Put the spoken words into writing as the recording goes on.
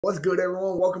What's good,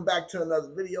 everyone? Welcome back to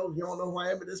another video. If you don't know who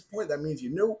I am at this point, that means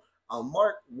you're new. I'm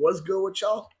Mark. What's good with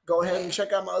y'all? Go ahead and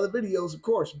check out my other videos, of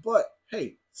course. But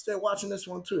hey, stay watching this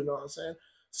one too. You know what I'm saying?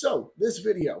 So this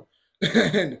video,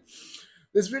 and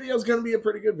this video is going to be a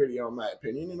pretty good video in my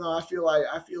opinion. You know, I feel I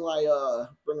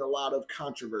bring a lot of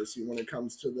controversy when it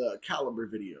comes to the caliber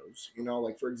videos. You know,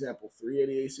 like for example,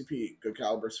 380 ACP, good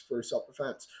calibers for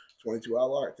self-defense, 22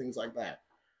 LR, things like that.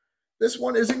 This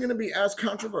one isn't going to be as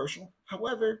controversial.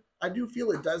 However, I do feel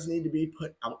it does need to be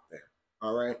put out there.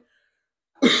 All right.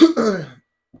 We're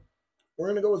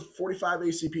going to go with 45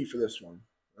 ACP for this one.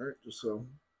 All right. Just so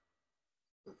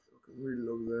I can read it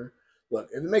over there. Look,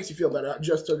 if it makes you feel better, I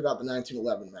just took it out the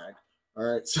 1911 mag. All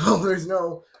right. So there's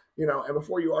no, you know, and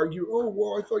before you argue, oh,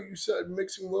 well, I thought you said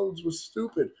mixing loads was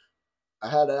stupid. I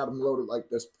had to have them loaded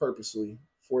like this purposely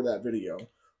for that video.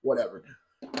 Whatever.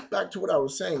 Back to what I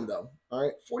was saying, though. All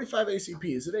right, 45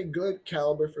 ACP, is it a good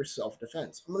caliber for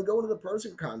self-defense? I'm going to go into the pros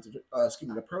and cons of it.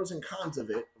 The pros and cons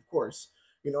of it, of course.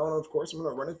 You know, and of course, I'm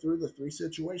going to run it through the three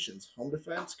situations: home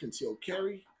defense, concealed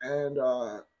carry, and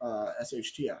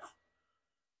SHTF.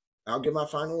 I'll give my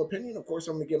final opinion. Of course,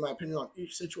 I'm going to give my opinion on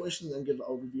each situation, then give an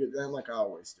overview of them like I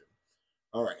always do.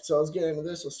 All right, so let's get into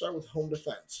this. Let's start with home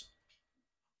defense.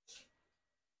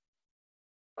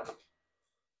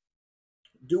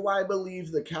 Do I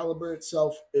believe the caliber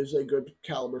itself is a good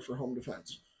caliber for home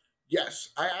defense? Yes,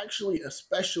 I actually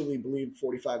especially believe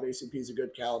 45 ACP is a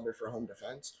good caliber for home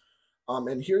defense.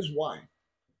 And here's why.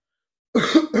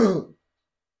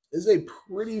 Is a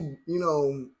pretty,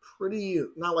 pretty,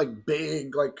 not like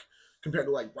big, like compared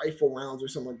to like rifle rounds or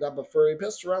something like that, but for a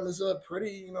pistol round, is a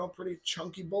pretty, pretty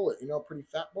chunky bullet, pretty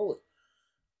fat bullet.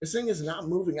 This thing is not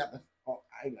moving at the, oh,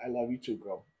 I love you too,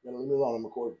 girl. You gotta leave me alone, I'm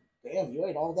recording. Damn, you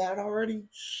ate all that already?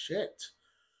 Shit.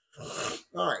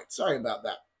 All right, sorry about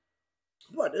that.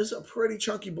 But it's a pretty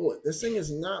chunky bullet. This thing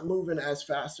is not moving as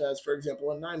fast as, for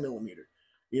example, a 9mm.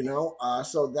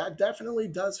 So that definitely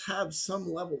does have some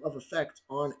level of effect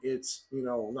on its,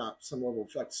 not some level of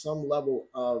effect, some level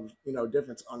of,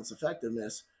 difference on its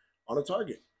effectiveness on a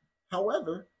target.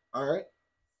 However, all right,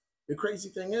 the crazy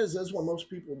thing is what most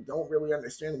people don't really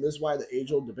understand, and this is why the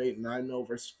age-old debate 9mm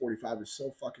versus 45 is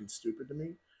so fucking stupid to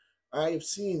me. I have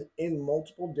seen in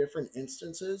multiple different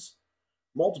instances,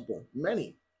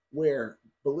 many, where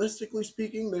ballistically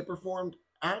speaking, they performed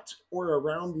at or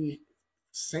around the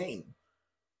same.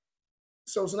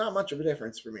 So it's not much of a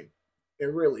difference for me.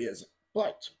 It really isn't.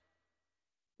 But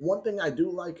one thing I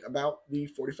do like about the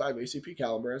 45 ACP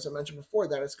caliber, as I mentioned before,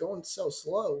 that it's going so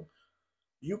slow,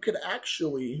 you could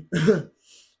actually,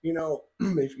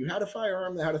 if you had a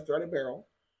firearm that had a threaded barrel,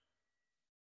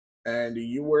 and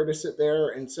you were to sit there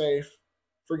and say,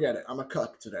 forget it, I'm a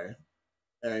cuck today,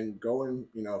 and go and,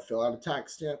 fill out a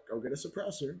tax stamp, go get a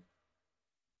suppressor,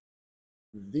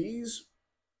 these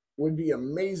would be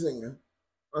amazing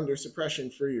under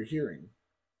suppression for your hearing.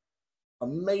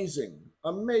 Amazing.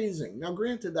 Amazing. Now,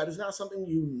 granted, that is not something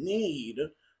you need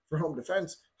for home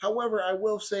defense. However, I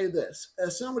will say this.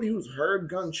 As somebody who's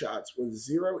heard gunshots with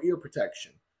zero ear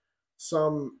protection,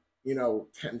 some,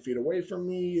 10 feet away from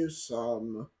me,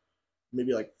 some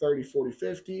maybe like 30, 40,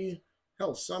 50,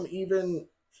 hell, some even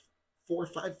 4 or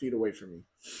 5 feet away from me.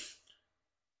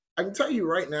 I can tell you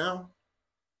right now,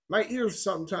 my ears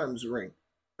sometimes ring.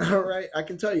 All right, I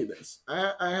can tell you this.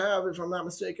 I have, if I'm not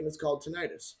mistaken, it's called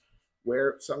tinnitus,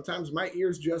 where sometimes my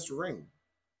ears just ring.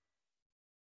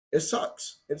 It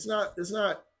sucks. It's not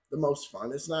the most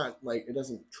fun. It's not like, it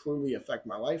doesn't truly affect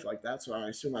my life like that, so I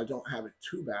assume I don't have it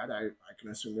too bad. I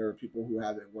can assume there are people who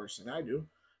have it worse than I do.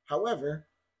 However,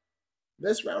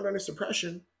 this round under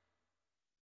suppression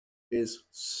is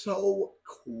so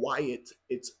quiet,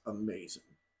 it's amazing.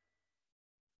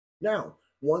 Now,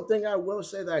 one thing I will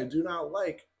say that I do not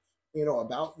like,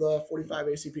 about the 45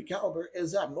 ACP caliber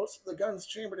is that most of the guns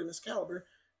chambered in this caliber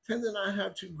tend to not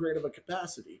have too great of a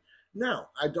capacity. Now,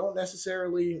 I don't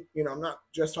necessarily, I'm not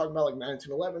just talking about like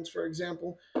 1911s, for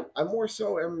example. I more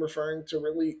so am referring to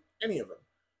really any of them.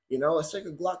 Let's take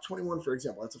a Glock 21, for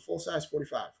example. That's a full-size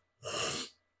 45.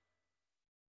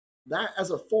 That as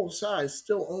a full size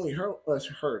still only holds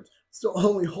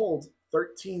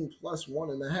 13 plus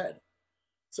 1 in the head.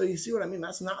 So you see what I mean?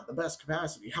 That's not the best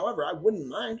capacity. However, I wouldn't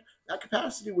mind. That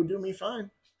capacity would do me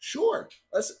fine. Sure.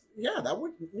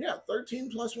 13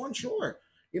 plus 1, sure.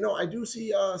 I do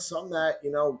see some that,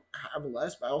 have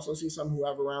less, but I also see some who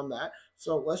have around that.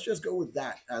 So let's just go with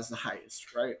that as the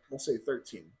highest, right? We'll say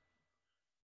 13.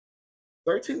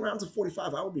 13 rounds of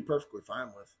 45, I would be perfectly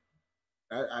fine with.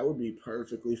 I would be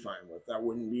perfectly fine with. That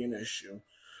wouldn't be an issue.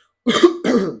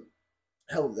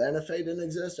 Hell, the NFA didn't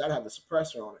exist, I'd have a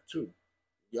suppressor on it too.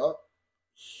 Yup.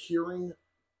 Hearing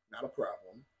Not a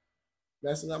problem.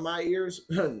 Messing up my ears?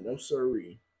 No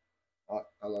siree.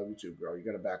 I love you too, girl. You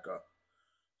got to back up.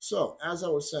 So, as I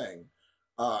was saying,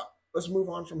 uh, let's move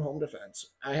on from home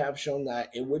defense. I have shown that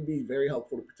it would be very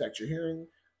helpful to protect your hearing.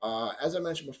 As I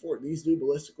mentioned before, these do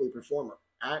ballistically perform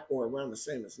at or around the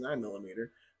same as 9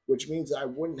 millimeter, which means I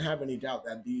wouldn't have any doubt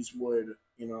that these would,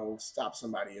 stop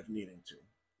somebody if needing to.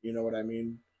 You know what I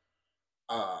mean?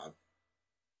 Uh,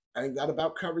 I think that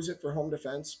about covers it for home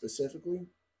defense specifically.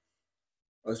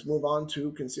 Let's move on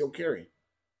to concealed carry.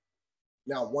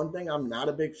 Now, one thing I'm not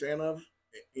a big fan of,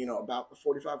 about the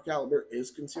 45 caliber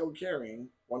is concealed carrying.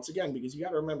 Once again, because you got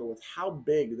to remember with how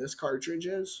big this cartridge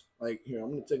is. Like here,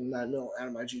 I'm going to take 9mm out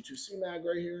of my G2C mag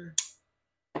right here.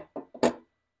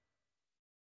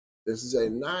 This is a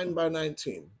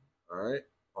 9x19. All right,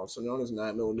 also known as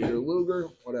 9mm Luger,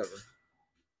 whatever.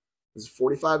 This is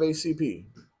 45 ACP.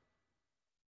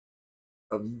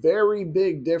 A very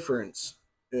big difference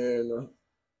in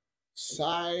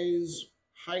size,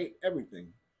 height, everything.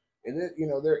 And it,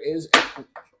 there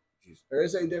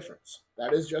is a difference.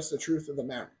 That is just the truth of the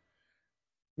matter.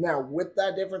 Now, with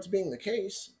that difference being the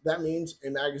case, that means a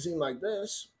magazine like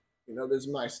this, this is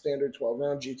my standard 12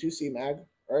 round G2C mag,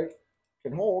 right?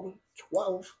 Can hold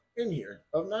 12 in here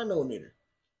of 9mm.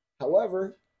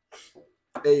 However,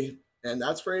 and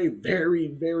that's for a very,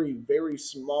 very, very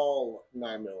small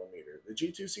 9mm. The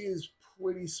G2C is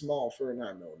pretty small for a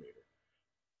 9mm.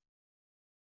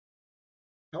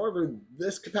 However,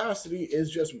 this capacity is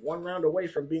just one round away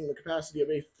from being the capacity of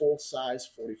a full-size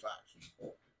 45.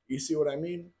 You see what I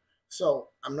mean? So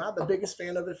I'm not the biggest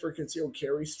fan of it for concealed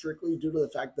carry strictly due to the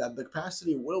fact that the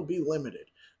capacity will be limited.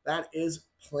 That is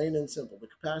plain and simple. The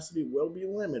capacity will be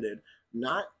limited,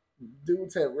 not due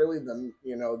to really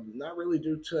not really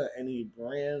due to any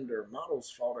brand or model's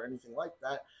fault or anything like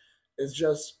that. It's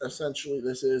just essentially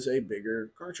this is a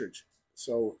bigger cartridge,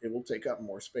 so it will take up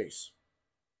more space.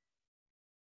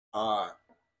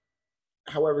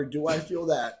 However, do I feel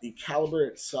that the caliber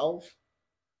itself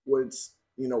would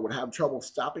have trouble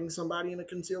stopping somebody in a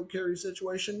concealed carry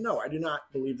situation? No, I do not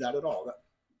believe that at all.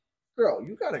 Girl,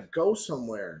 you gotta go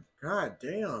somewhere. God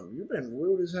damn, you've been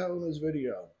rude as hell in this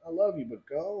video. I love you, but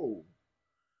go.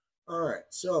 All right,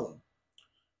 so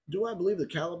do I believe the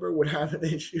caliber would have an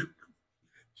issue?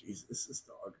 Jesus, this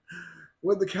dog.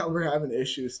 Would the caliber have an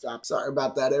issue? Stop. Sorry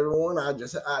about that, everyone.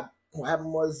 What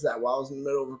happened was that while I was in the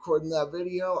middle of recording that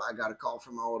video, I got a call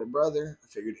from my older brother. I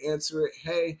figured answer it.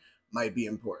 Hey, might be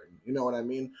important. You know what I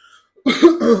mean?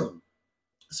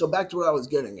 So back to what I was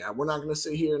getting at. We're not going to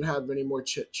sit here and have any more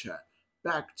chit chat.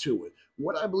 Back to it.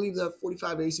 Would I believe that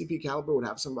 45 ACP caliber would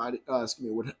have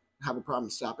would have a problem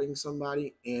stopping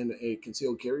somebody in a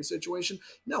concealed carry situation?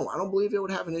 No, I don't believe it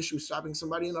would have an issue stopping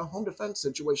somebody in a home defense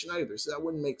situation either. So that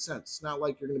wouldn't make sense. It's not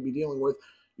like you're going to be dealing with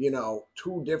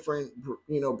two different,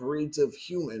 breeds of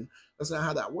human. That's not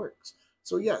how that works.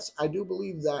 So yes, I do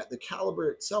believe that the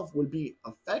caliber itself would be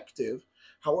effective.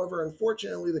 However,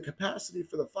 unfortunately, the capacity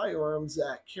for the firearms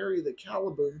that carry the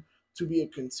caliber to be a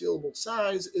concealable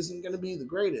size isn't going to be the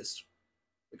greatest.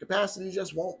 The capacity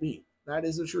just won't be. That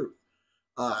is the truth.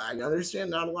 I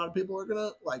understand not a lot of people are going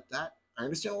to like that. I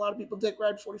understand a lot of people dick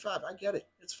ride 45. I get it.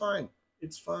 It's fine.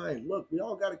 It's fine. Look, we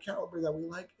all got a caliber that we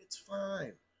like. It's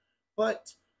fine.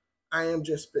 But I am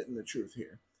just spitting the truth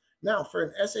here. Now, for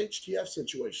an SHTF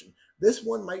situation, this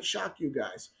one might shock you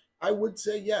guys. I would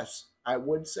say yes. I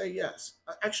would say yes.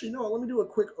 Actually, no, let me do a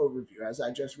quick overview, as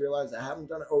I just realized I haven't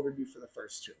done an overview for the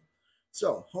first two.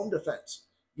 So, home defense,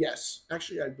 yes.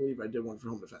 Actually, I believe I did one for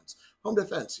home defense. Home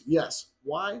defense, yes.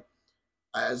 Why?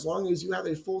 As long as you have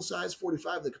a full-size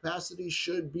 45, the capacity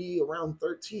should be around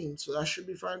 13, so that should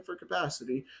be fine for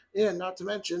capacity. And not to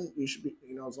mention, you should be,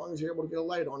 as long as you're able to get a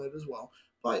light on it as well.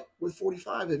 But with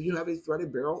 45, if you have a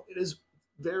threaded barrel, it is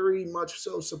very much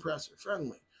so suppressor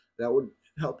friendly. That would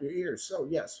help your ears. So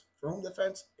yes, for home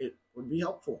defense, it would be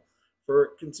helpful.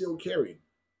 For concealed carry,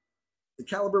 the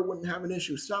caliber wouldn't have an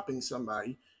issue stopping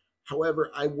somebody. However,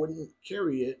 I wouldn't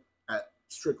carry it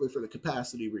strictly for the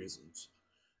capacity reasons.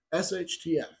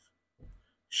 SHTF.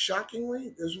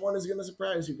 Shockingly, this one is going to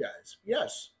surprise you guys.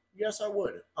 Yes, I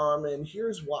would. And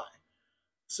here's why.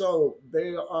 So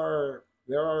there are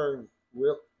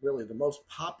really the most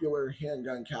popular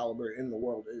handgun caliber in the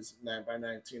world is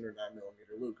 9x19 or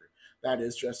 9mm Luger. That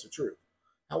is just the truth.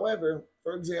 However,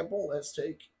 for example, let's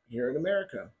take here in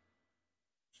America.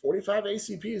 45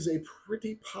 ACP is a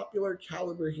pretty popular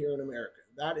caliber here in America.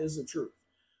 That is the truth.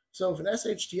 So if an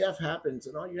SHTF happens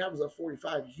and all you have is a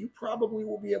 45, you probably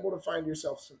will be able to find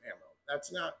yourself some ammo.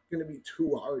 That's not going to be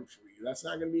too hard for you. That's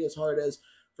not going to be as hard as,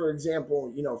 for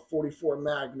example, 44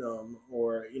 Magnum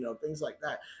or, things like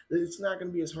that. It's not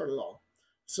going to be as hard at all.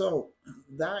 So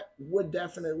that would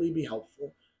definitely be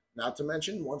helpful. Not to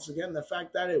mention, once again, the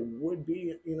fact that it would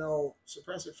be,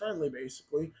 suppressor friendly,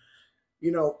 basically,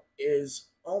 is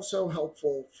also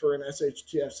helpful for an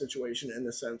SHTF situation in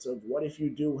the sense of what if you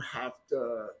do have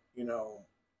to, you know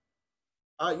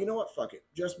what, fuck it.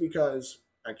 Just because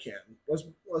I can.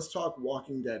 Let's talk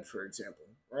Walking Dead, for example,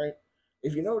 right?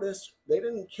 If you notice, they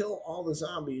didn't kill all the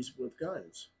zombies with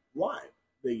guns. Why?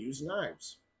 They use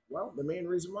knives. Well, the main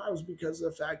reason why was because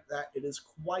of the fact that it is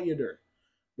quieter,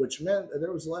 which meant that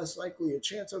there was less likely a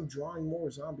chance of drawing more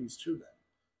zombies to them,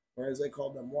 whereas they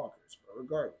called them walkers. But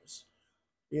regardless,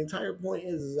 the entire point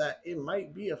is that it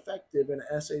might be effective in an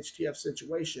SHTF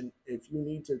situation if you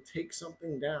need to take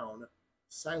something down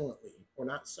silently, or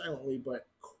not silently, but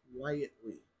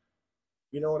quietly.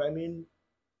 You know what I mean?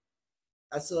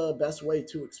 That's the best way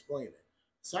to explain it.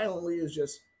 Silently is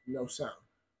just no sound.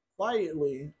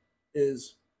 Quietly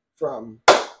is from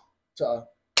to,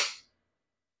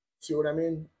 see what I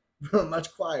mean?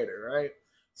 Much quieter, right?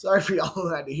 Sorry for y'all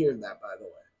who had to hear that, by the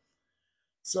way.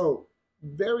 So,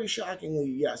 very shockingly,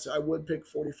 yes, I would pick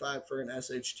 45 for an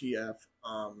SHTF.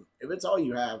 If it's all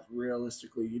you have,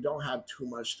 realistically, you don't have too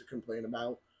much to complain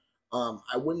about.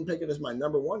 I wouldn't pick it as my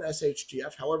number one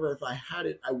SHTF. However, if I had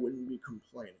it, I wouldn't be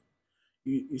complaining.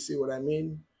 You see what I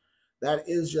mean? That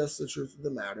is just the truth of the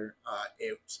matter.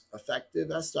 It's effective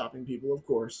at stopping people, of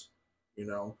course. You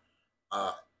know,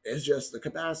 uh, it's just the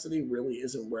capacity really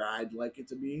isn't where I'd like it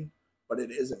to be, but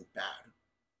it isn't bad.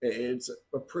 It's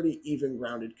a pretty even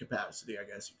grounded capacity, I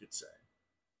guess you could say.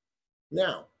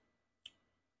 Now,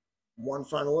 one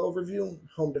final overview: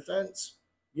 home defense,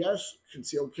 yes.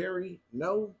 Concealed carry,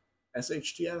 no.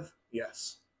 SHTF,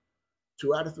 yes.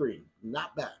 2 out of 3,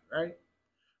 not bad, right?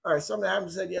 All right, something I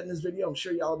haven't said yet in this video. I'm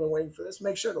sure y'all have been waiting for this.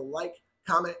 Make sure to like,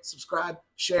 comment, subscribe,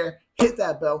 share, hit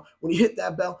that bell. When you hit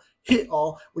that bell, hit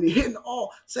all. When you're hitting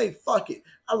all, say fuck it.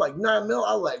 I like 9 mil,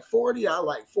 I like 40, I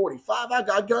like 45. I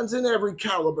got guns in every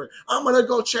caliber. I'm gonna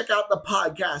go check out the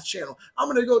podcast channel. I'm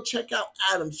gonna go check out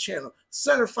Adam's channel,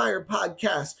 Centerfire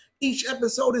Podcast. Each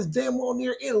episode is damn well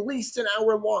near at least an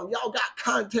hour long. Y'all got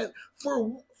content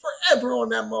for forever on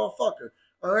that motherfucker.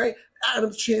 All right,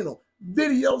 Adam's channel.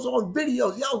 Videos on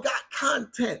videos. Y'all got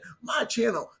content. My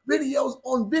channel. Videos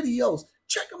on videos.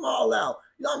 Check them all out.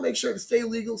 Y'all make sure to stay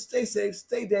legal, stay safe,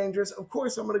 stay dangerous. Of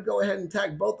course, I'm going to go ahead and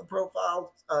tag both the profiles.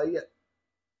 The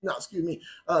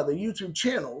YouTube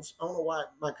channels. I don't know why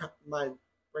my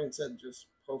brain said just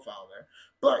profile there.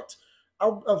 But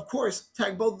I'll, of course,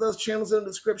 tag both of those channels in the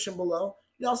description below.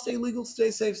 Y'all stay legal, stay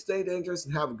safe, stay dangerous,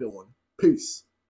 and have a good one. Peace.